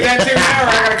shoulder? Do that too now, or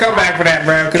I gotta come back for that,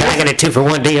 bro? Can I get a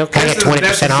 2-for-1 deal? Can I get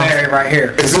 20% off? necessary right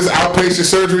here. Is this outpatient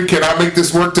surgery? Can I make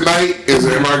this work tonight?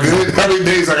 Am I good? How many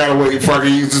days I gotta wait before I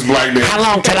can use this black dick? How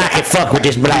long till I can fuck with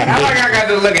this black How long dick? I got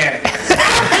to look at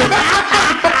it?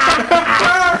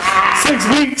 6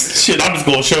 weeks. Shit, I'm just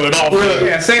gonna show it off.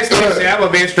 Yeah, 6 weeks. Yeah, I'm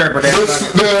gonna be a stripper then.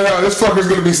 No, this fucker's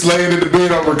gonna be slaying in the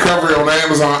bed on recovery on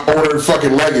Amazon ordering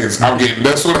fucking leggings. I'm getting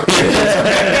that's what I'm getting.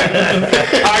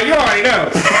 Oh, you already know.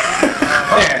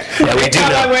 Yeah. Yeah, we Every do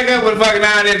time I know. wake up with fucking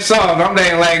 9-inch saws, I'm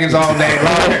laying leggings all day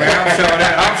long, man.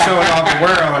 I'm showing off the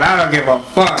world. I don't give a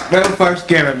fuck. No fucks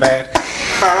given, man.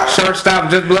 Shirt stop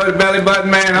just below the belly button,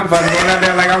 man. I'm fucking going out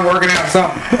there like I'm working out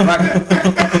something. Like,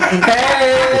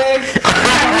 hey!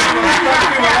 Fuck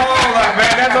people all up,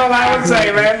 man. That's all I would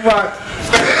say, man. Fuck.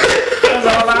 That's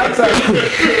all I would say.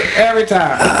 Every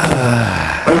time.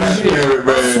 Damn it,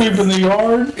 man. Sweeping the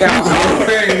yard. Yeah, I'm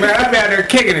thing, man. I be out there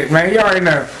kicking it, man. You already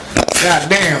know. God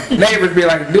damn. Neighbors be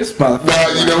like, this motherfucker. Nah,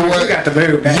 you know what? You got to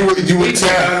move. Man. You would He's getting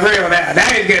tap. unreal now. Now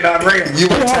he's getting unreal. You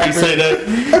would You tap. say that.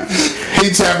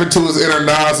 He tap into his inner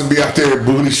Nas and be out there in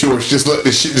booty shorts, just let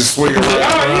this shit just swing around.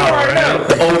 Oh, you already know.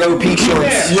 The old OP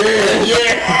shorts. Yeah,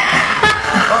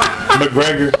 yeah.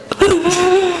 McGregor.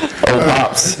 Old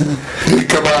pops. He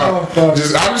come out. I'm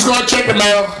just gonna check him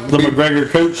out. The McGregor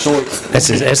coach shorts.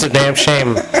 It's a damn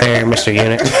shame there, Mr.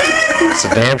 Unit. It's a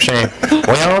damn shame.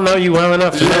 We all know you well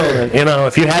enough to know that, you know,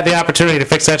 if you had the opportunity to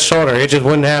fix that shoulder, it just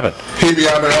wouldn't happen. He be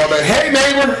out there all day. Hey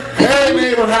neighbor,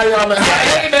 how y'all doing?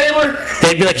 Hey neighbor.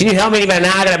 They'd be like, can you help me? But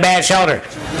now I got a bad shoulder.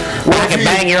 Well, I can if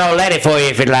bang your old lady for you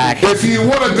if you'd like. If you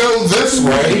want to go this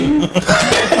way,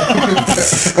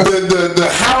 the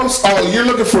house. Oh, you're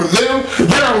looking for them?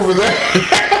 They're over there.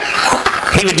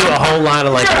 He would do a whole line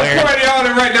of like Gotta point y'all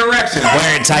in the right direction.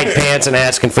 wearing tight pants and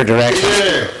asking for directions.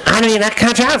 Yeah. I mean, I'm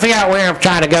trying to figure out where I'm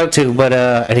trying to go to, but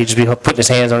and he'd just be putting his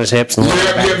hands on his hips and looking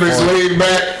Yep, back yep, and it's forth. laid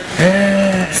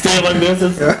back. Stand like this.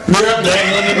 Is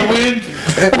dangling in the wind.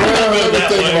 Well, let me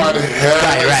think about it.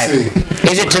 Right, Let's see.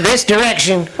 right. Is it to this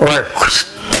direction or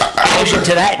is it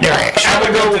to that direction? I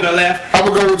would go to the left. I'm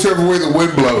gonna go whichever way the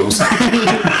wind blows.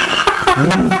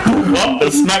 Well,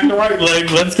 let's smack the right leg.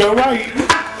 Let's go right.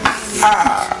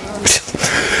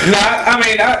 No, I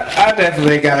mean, I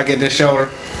definitely gotta get this shoulder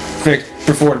fixed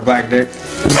before the black dick.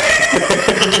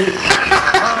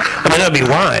 I mean, that'd be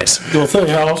wise. Gonna say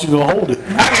how else you gonna hold it?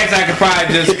 I guess I could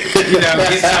probably just,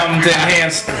 get something to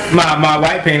enhance my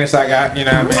white penis I got, you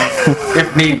know what I mean?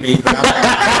 If need be.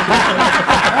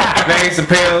 Maybe some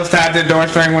pills tied to the door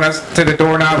string to the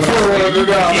doorknob.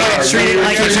 Treat it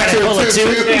like you're trying to pull a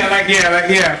tooth.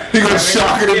 Yeah. You gonna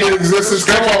shock it into existence?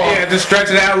 Come on. Yeah, just stretch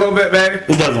it out a little bit, baby.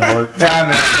 It doesn't work. Yeah,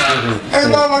 I know. Hey,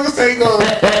 motherfucker, say go.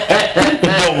 It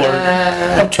don't work.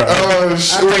 I'm trying. Oh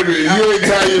shit! Wait a minute, you ain't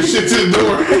tie your shit to the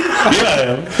door. Yeah, I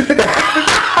am.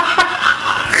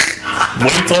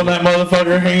 Weights on that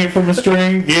motherfucker hanging from a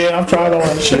string. Yeah, I've tried all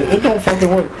that shit. It don't fucking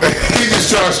work. He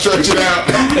just trying to stretch it out.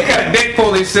 They got a dick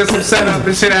pulley system set up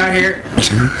and shit out here.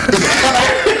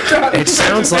 It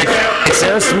sounds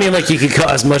to me like you could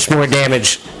cause much more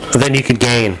damage than you could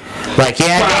gain. Like,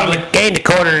 yeah, I gained a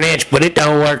quarter of an inch, but it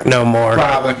don't work no more.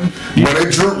 Probably. But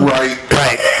it droop right.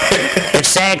 Right. It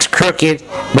sags crooked,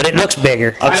 but it looks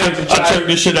bigger. I took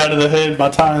this shit out of the head by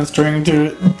tying string to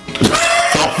it.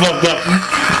 It's all fucked up.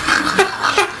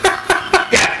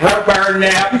 Yeah, Bird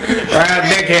nap. Right,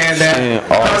 deckhand nap.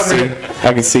 Yeah,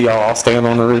 I can see y'all all standing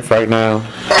on the roof right now.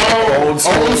 Oh, old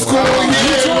school,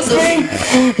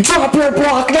 yeah. Drop your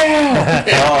block now!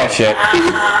 Oh shit.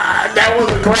 That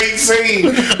was a great scene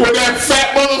with that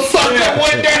fat motherfucker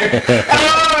went there.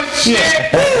 Oh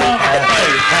shit.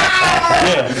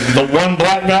 Yeah, the one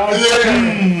black guy.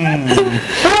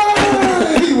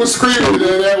 He was screaming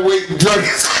that weight drunk.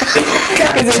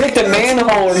 Because it hit the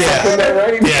manhole or something,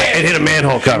 right? Yeah, it hit a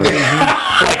manhole cover.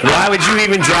 Like, why would you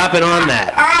even drop it on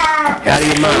that? Out of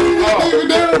your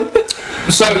mind.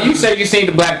 So you say you seen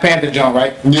the Black Panther joint,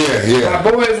 right? Yeah.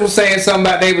 My boys was saying something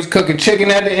about they was cooking chicken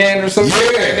at the end or something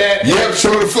like that. Yeah,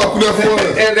 sure the fuck enough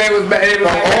was. And they was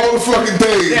like, all the fucking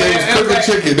days, they was cooking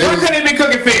chicken. Why couldn't they be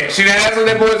cooking fish? You know, that's what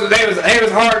them boys was. They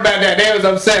was hard about that. They was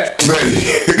upset.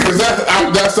 Because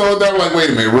that's all that. Like, wait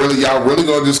a minute, really, y'all really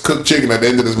gonna just cook chicken at the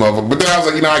end of this motherfucker? But then I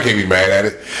was like, I can't be mad at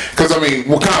it. Because I mean,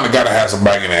 Wakanda gotta have some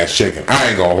banging ass chicken. I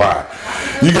ain't gonna lie.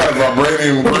 You got a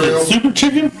vibranium grill. Super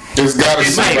chicken? It's gotta be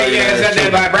Yeah, it's got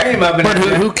that vibranium up in But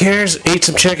there. who cares? Eat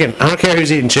some chicken. I don't care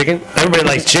who's eating chicken. Everybody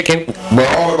likes chicken. But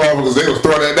all the motherfuckers, they was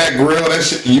throwing at that grill, that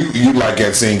shit. You like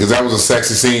that scene, because that was a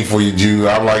sexy scene for you, Jew.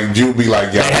 I'm like, Jew be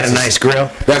like, yeah. They had a nice grill.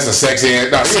 That's a sexy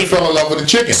ass. Nah, he fell in love with the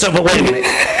chicken. So, but wait a minute.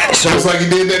 So, Just like he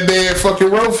did that damn fucking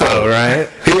Rofo. oh, right.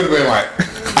 He would have been like,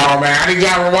 oh man, I need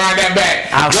y'all to rewind that back.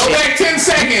 Oh, Go shit. back 10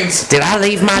 seconds. Did I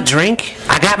leave my drink?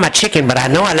 I got my chicken, but I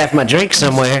know I left my drink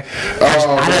somewhere.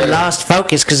 Oh, I done man. lost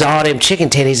focus because of all them chicken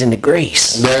titties in the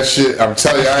grease. That shit, I'm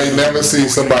telling you, I ain't never seen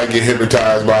somebody get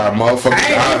hypnotized by a motherfucker.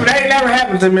 That ain't never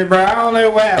happened to me, bro. I don't know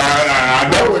what happened.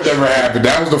 I know it never happened.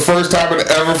 That was the first time it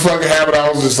ever fucking happened. I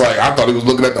was just like, I thought he was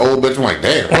looking at the old bitch. I'm like,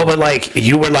 damn. Well, but like,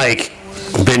 you were like,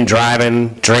 been driving,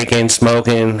 drinking,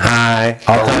 smoking, high,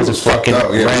 all Oh, we kinds of was fucked fucking up.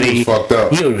 Yeah, we ready. was fucked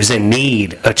up. You was in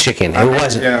need of chicken. It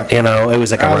wasn't, Yeah. you know, it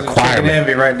was like I a was chicken requirement.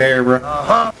 envy right there,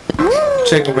 bro.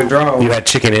 Chicken withdrawal. You had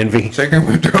chicken envy. Chicken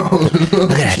withdrawal.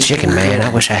 Look at that chicken, man. I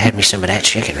wish I had me some of that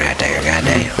chicken right there.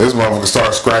 Goddamn. This motherfucker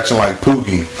started scratching like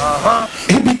Pookie.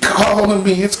 It be calling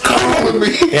me. It's calling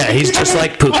me. Yeah, he's just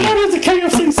like I Pookie. know there's a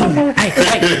KFC somewhere.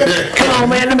 Hey, come on,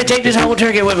 man. Let me take this whole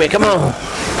turkey with me. Come on.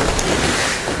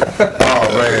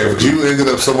 Oh man, if you ended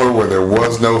up somewhere where there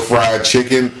was no fried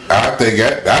chicken, I think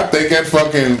that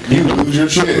fucking you lose your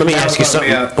shit. Let me ask you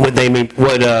something. Would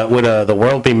the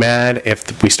world be mad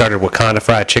if we started Wakanda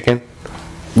fried chicken?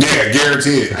 Yeah,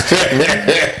 guarantee it.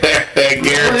 Guarantee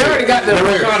Well, they already got the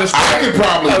Wakanda I could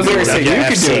probably do it. say you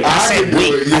could do it. I said could do we.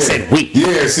 it, yeah. I said we.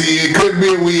 Yeah, see, it couldn't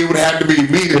be a we. It would have to be me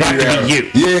to do It'd have to that. be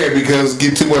you. Yeah, because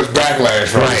get too much backlash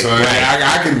from Right, it. So right.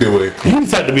 I can do it. You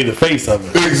just have to be the face of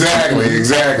it.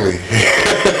 Exactly.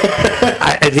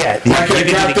 Yeah. I can't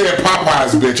got there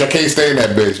Popeyes, bitch. I can't stay in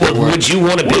that bitch. Would you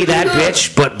want to be that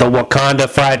bitch, but the Wakanda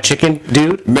fried chicken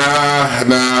dude? Nah,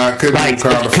 I couldn't Like, do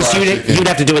Wakanda because fried chicken. you'd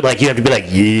have to do it like, you'd have to be like,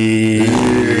 yeah.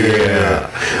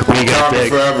 We got Wakanda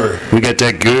forever. We got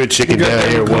that good chicken down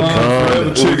here,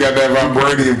 Wakanda. We got that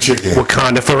vibranium chicken.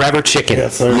 Wakanda Forever Chicken.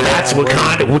 Yes, sir. That's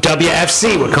Wakanda.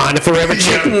 WFC, Wakanda Forever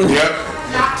Chicken. Yep.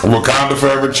 Wakanda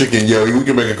forever chicken. Yo, we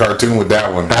can make a cartoon with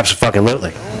that one.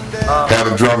 Absolutely. Have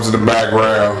the drums in the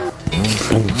background.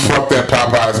 Fuck that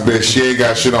Popeyes bitch. She ain't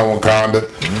got shit on Wakanda.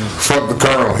 Fuck the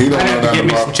Colonel. He don't I know have to nothing give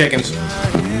me some about. chickens.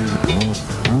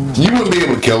 You wouldn't be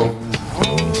able to kill him.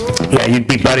 Yeah, you'd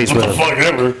be buddies with him. Fuck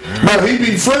ever. No, he'd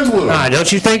be friends with him.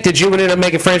 Don't you think that you would end up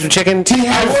making friends with chicken? He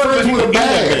had friends with a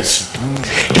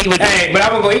bag. He would. Hey, but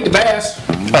I'm gonna go eat the bass.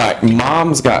 Alright,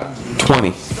 mom's got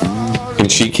 20,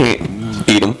 and she can't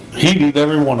eat them. He'd eat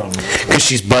every one of them. Because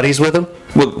she's buddies with him?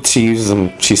 Well, she uses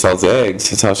them. She sells eggs.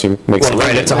 That's how she makes Well, a right,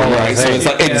 living. it's a whole Right, so thing. it's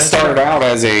like, Yeah, it that's started out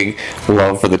as a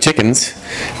love for the chickens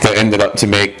that ended up to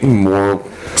make more,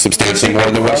 substantially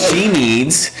more than what she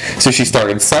needs. So she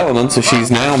started selling them. So she's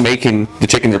now making, the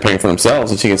chickens are paying for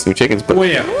themselves, and she gets new chickens. But Well,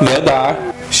 yeah. they'll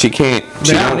die. She can't.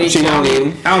 She But I don't eat. she I won't don't eat eat,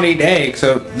 them. I don't eat the eggs,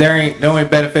 so there ain't the only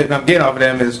benefit I'm getting off of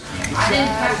them is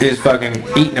fucking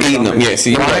eating them. Eating them, yeah. So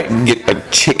you might get a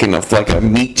chicken, like a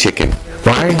meat chicken.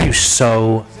 Why are you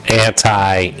so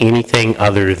anti anything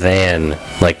other than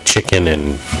like chicken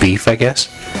and beef, I guess?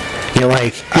 You're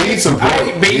like, He eats some pork. I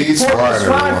eat He beef. eats Pork, swine every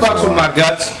swine once in a fucks with while. my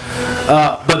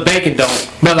guts, but bacon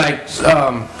don't. But like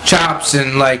chops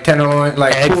and like tenderloin,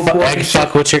 like pulled pork egg and shit.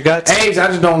 fuck with your guts? Eggs, I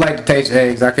just don't like the taste of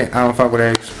eggs. I don't fuck with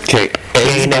eggs. Okay,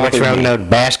 You ain't never thrown no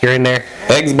basker in there?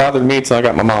 eggs bothered me till I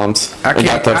got my mom's. I can't-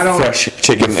 got the I don't- fresh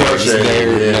chicken fresh eggs egg,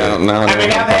 there. yeah. No, I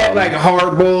mean, I've had like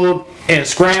hard boiled and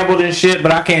scrambled and shit,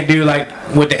 but I can't do like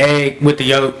with the egg with the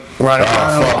yolk running.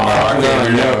 Oh, fuck no. I can't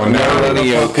do that one. no, No.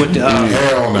 yolk. With the,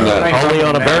 Hell no. No. Only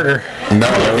on a burger. No,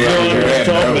 I can't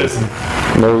do that.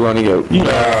 Listen, No runny yolk. you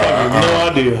have no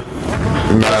idea.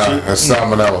 Nah, that's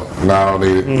salmonella. Nah, I don't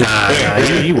need it. Nah,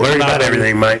 you worry about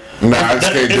everything, Mike. Nah, I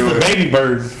just can't do It's the it. baby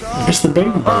bird. It's the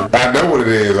baby bird. I know what it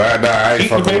is. I ain't Eat the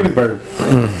fucking baby with it.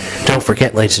 bird. Don't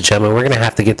forget, ladies and gentlemen, we're going to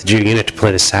have to get the Jew unit to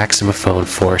play the saxophone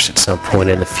for us at some point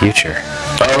in the future.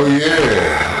 Oh,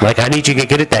 yeah. Like, I need you to get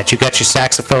good at that. You got your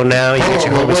saxophone now. You got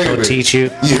your Hold on, homies wait a going to minute. teach you.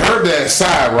 You heard that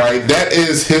sigh, right? That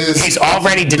is his He's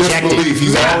already dejected. disbelief.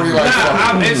 He's already like,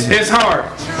 fuck. It's hard.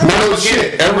 No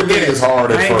shit. Everything is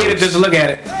hard at I ain't get it just first. to look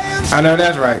at it. I know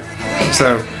that's right.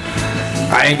 So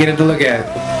I ain't get it to look at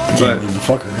it. But The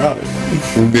fucker got it.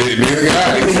 Neither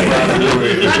guy is trying to do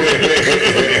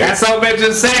it. that so bitch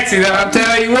is sexy though. I'll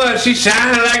tell you what, she's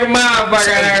shining like a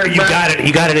motherfucker.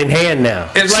 You got it in hand now.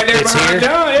 It's right there It's behind here.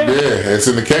 John. Yeah. Yeah, it's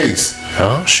in the case.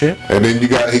 Oh, shit. And then he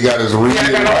got his reed I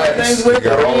and got all the wax. things He with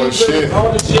got all this shit.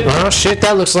 All the shit. Oh, shit,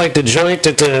 that looks like the joint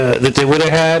that they would have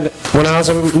had when I was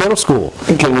in middle school.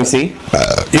 Can we see?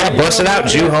 Yeah, bust it out,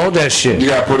 Jew. Hold that shit. You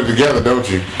gotta put it together, don't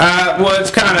you? Well,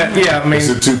 it's kind of I mean, It's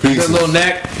in two pieces. the little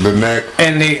neck The neck.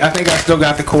 and I think I still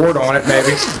got the cord on it,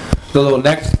 maybe. The little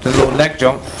neck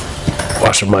jump,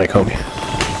 Watch the mic, homie.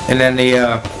 and then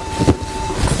the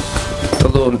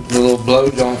little blow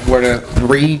jump where the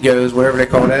reed goes, whatever they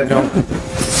call that jump.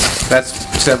 That's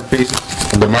 7 pieces.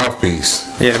 The mouthpiece.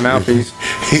 Yeah, the mouthpiece.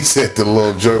 He said the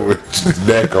little joint with his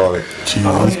neck on it.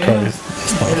 Jesus Christ.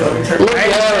 Look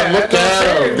at him, look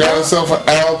at him. Got himself an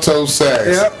alto sax.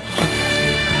 Yep.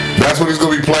 That's what he's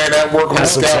gonna be playing at work on the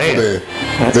That's what I'm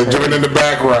scaffolding. They're doing in the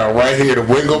background, right here. The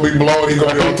wind gonna be blowing, he's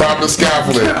gonna be on top of the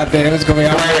scaffolding. God damn, it's gonna be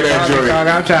all Playing that joint.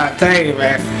 I'm trying to tell you,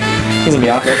 man. He's gonna be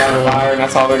out there by the wire, and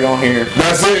that's all they're gonna hear.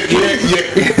 That's it,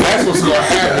 yeah. That's what's gonna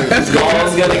happen.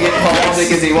 Gall's gonna get called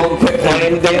because he won't quit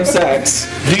playing the damn sax.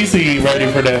 DC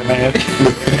ready for that, man.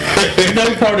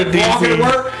 No part of DC. Walking to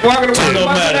work, Don't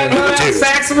matter. that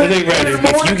saxophone. They ain't ready.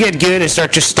 If you get good and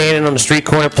start just standing on the street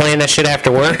corner playing that shit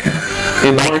after work,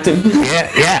 In Martin.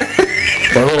 yeah.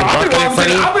 Or a little bucket in front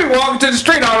of you. I'll be walking to the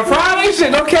street on a Friday.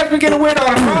 Shit, don't catch me getting weird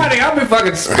on a Friday. I'll be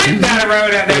fucking spitting down the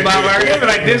road out there, motherfucker. I'll be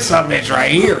like, this son of a bitch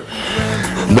right here.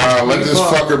 Nah, let this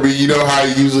fucker be. You know how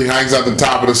he usually hangs out the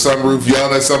top of the sunroof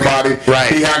yelling at somebody?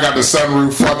 Right. He hung out the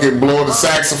sunroof fucking blowing the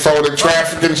saxophone in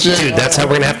traffic and shit. Dude, that's how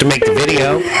we're gonna have to make the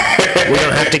video. We're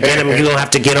gonna have to get him. You're gonna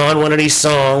have to get on one of these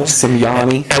songs, Some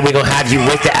Yanni. and we're gonna have you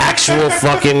with the actual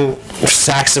fucking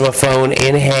saxophone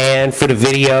in hand for the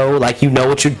video, like you know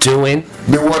what you're doing.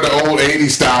 Then what the old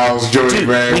 80s styles, Joey, Dude,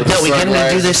 man. we with the know we can do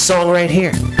sunglasses. this song right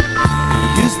here.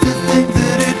 Used to think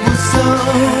that it was so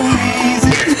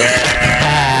easy.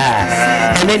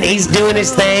 And then he's doing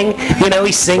his thing,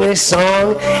 he's singing his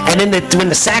song, and then when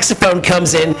the saxophone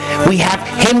comes in, we have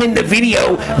him in the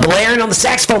video blaring on the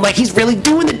saxophone like he's really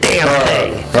doing the damn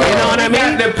thing. You know what I I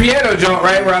mean? got the piano joint,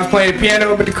 right, where I was playing the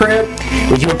piano up at the crib.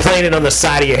 When you were playing it on the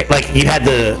side of your, like you had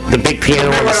the big piano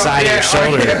on the side of your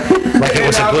shoulder, like it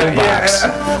was a boombox.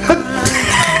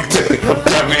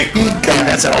 God,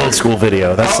 that's an old school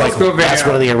video. That's Old school video. that's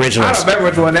one of the I originals. don't remember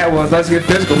which one that was. Let's get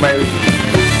physical, baby.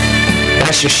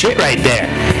 That's your shit right there.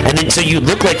 And then so you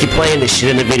look like you're playing this shit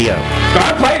in the video. No,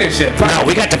 I play this shit. No,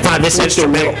 we got to find this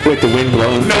instrumental. With the wind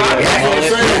blowing. No, I'm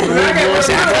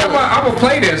gonna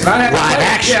play this. I'd have to Live play it.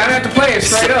 action. Yeah, I'd have to play it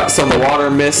straight up. Some water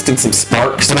mist and some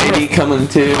sparks maybe coming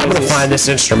too. I'm gonna find this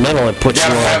instrumental and put you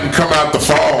Gotta have on. him come out the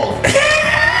fog.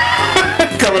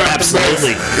 Coming out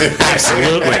Absolutely,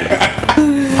 absolutely,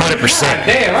 100%.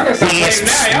 Damn, I can start We playing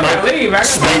now. Y'all gotta leave. I can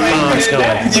start bombs playing going.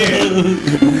 that.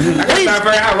 I can start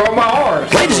figuring out how to roll my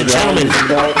R's. Ladies and gentlemen,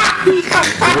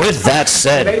 with that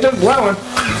said, They just blowing.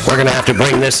 we're gonna have to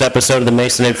bring this episode of the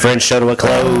Mason and Friends show to a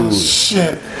close.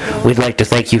 Shit. We'd like to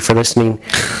thank you for listening.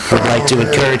 We'd like to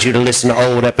encourage you to listen to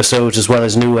old episodes as well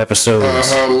as new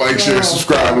episodes. Like, share,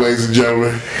 subscribe, ladies and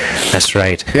gentlemen. That's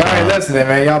right. Y'all ain't listening,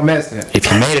 man. Y'all missing it.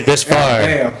 If you made it this far,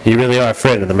 Damn. you really are a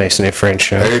friend of the Mason and Friends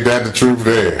show. Ain't that the truth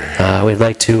there? We'd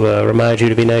like to remind you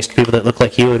to be nice to people that look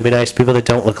like you and be nice to people that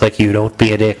don't look like you. Don't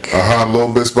be a dick.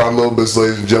 Little bits by little bits,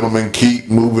 ladies and gentlemen, keep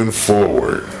moving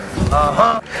forward.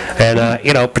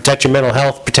 And, protect your mental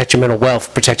health, protect your mental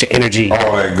wealth, protect your energy.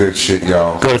 All that good shit,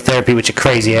 y'all. Go to therapy with your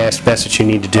crazy ass. That's what you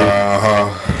need to do.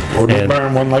 Or just And-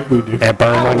 burn one like we do. And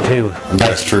burn one too.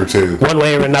 That's true, too. One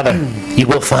way or another, you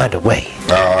will find a way.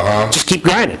 Just keep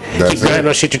grinding. That's Keep grinding it.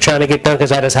 on shit you're trying to get done, because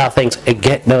that is how things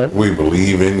get done. We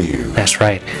believe in you. That's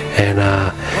right. And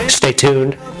stay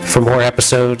tuned for more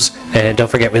episodes. And don't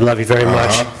forget, we love you very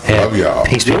much. And Love y'all.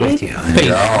 peace be with you.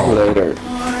 Y'all. Later.